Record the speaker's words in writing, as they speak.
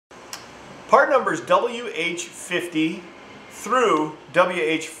Part numbers WH50 through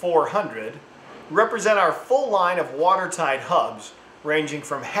WH400 represent our full line of watertight hubs ranging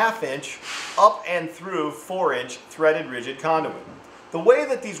from 1/2 inch up and through 4-inch threaded rigid conduit. The way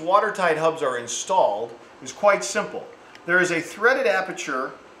that these watertight hubs are installed is quite simple. There is a threaded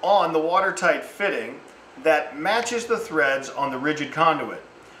aperture on the watertight fitting that matches the threads on the rigid conduit.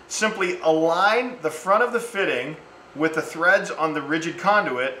 Simply align the front of the fitting with the threads on the rigid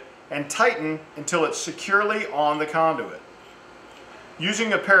conduit and tighten until it's securely on the conduit.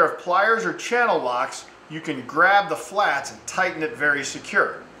 Using a pair of pliers or channel locks, you can grab the flats and tighten it very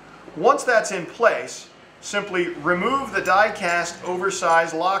secure. Once that's in place, simply remove the die-cast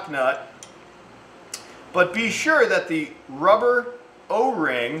oversized lock nut, but be sure that the rubber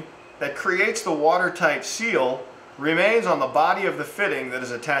O-ring that creates the watertight seal remains on the body of the fitting that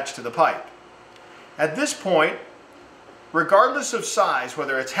is attached to the pipe. At this point, regardless of size,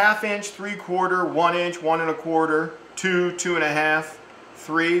 whether it's 1/2 inch, 3/4, 1 inch, 1 1/4, 2, 2 1/2,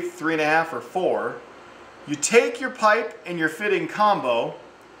 3, 3 1/2, or 4, you take your pipe and your fitting combo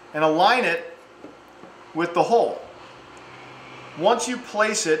and align it with the hole. Once you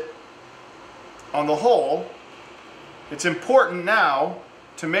place it on the hole, it's important now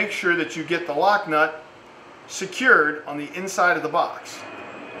to make sure that you get the lock nut secured on the inside of the box.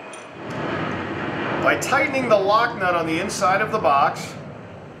 By tightening the lock nut on the inside of the box,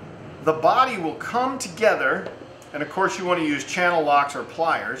 the body will come together, and of course you want to use channel locks or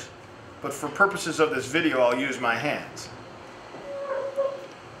pliers, but for purposes of this video I'll use my hands.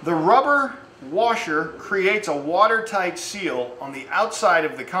 The rubber washer creates a watertight seal on the outside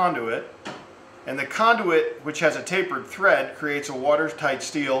of the conduit, and the conduit, which has a tapered thread, creates a watertight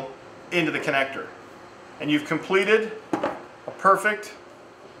seal into the connector. And you've completed a perfect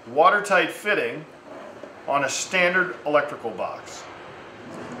watertight fitting on a standard electrical box.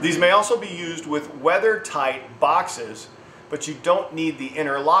 These may also be used with weather-tight boxes, but you don't need the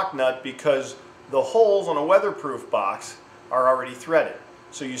inner lock nut because the holes on a weatherproof box are already threaded.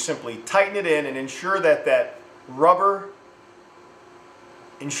 So you simply tighten it in and ensure that the rubber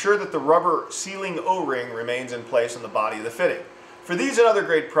sealing O-ring remains in place on the body of the fitting. For these and other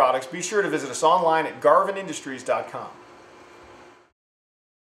great products, be sure to visit us online at garvinindustries.com.